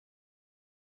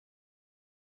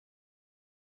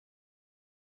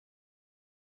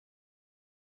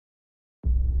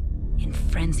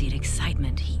frenzied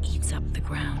excitement, he eats up the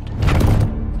ground.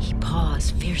 He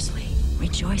paws fiercely,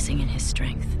 rejoicing in his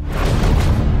strength,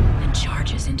 and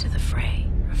charges into the fray,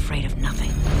 afraid of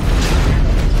nothing.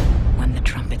 When the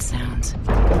trumpet sounds,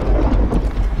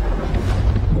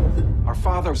 our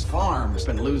father's farm's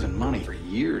been losing money for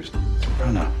years. To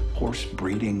run a horse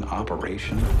breeding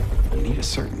operation, you need a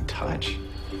certain touch.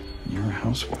 You're a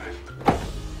housewife.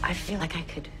 I feel like I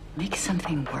could make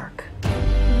something work.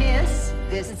 Miss,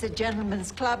 this is a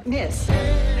gentleman's club, miss.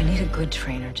 I need a good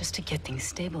trainer just to get things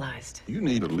stabilized. You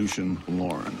need a Lucian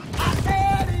Lauren.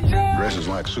 Dresses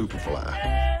like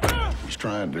Superfly. He's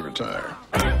trying to retire.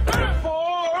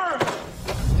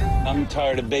 I'm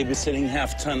tired of babysitting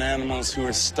half-ton animals who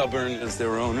are stubborn as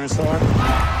their owners are.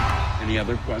 Any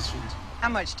other questions? How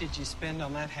much did you spend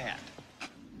on that hat?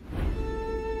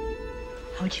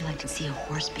 How would you like to see a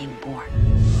horse being born?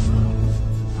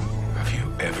 Have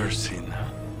you ever seen that?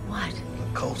 What?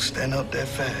 Colt stand up that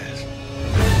fast.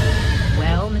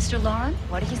 Well, Mr. Lauren,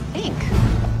 what do you think?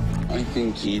 I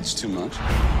think he eats too much.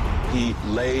 He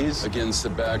lays against the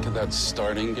back of that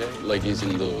starting gate like he's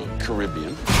in the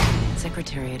Caribbean.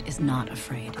 Secretariat is not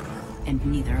afraid, and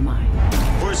neither am I.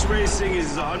 Horse racing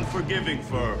is unforgiving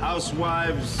for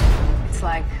housewives. It's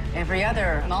like every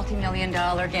other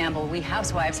multi-million-dollar gamble we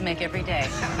housewives make every day.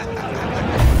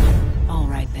 All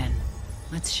right, then.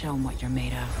 Let's show them what you're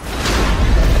made of.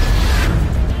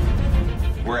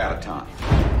 We're out of time.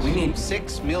 We need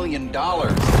 $6 million.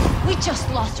 We just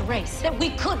lost a race that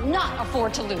we could not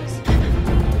afford to lose.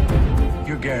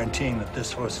 You're guaranteeing that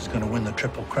this horse is going to win the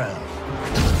Triple Crown.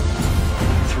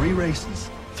 3 races,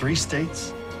 3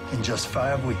 states, in just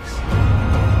 5 weeks.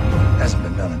 Hasn't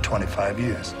been done in 25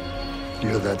 years.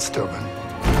 You're that stubborn.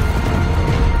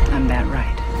 I'm that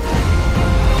right.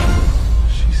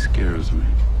 She scares me.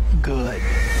 Good.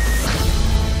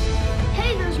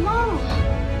 Hey, there's Mom.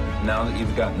 Now that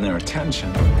you've gotten their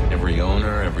attention, every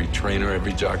owner, every trainer,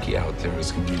 every jockey out there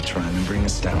is going to be trying to bring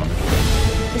us down.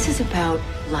 This is about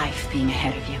life being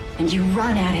ahead of you, and you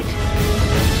run at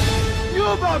it.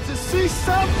 You're about to see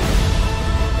something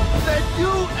that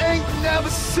you ain't never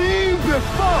seen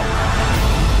before.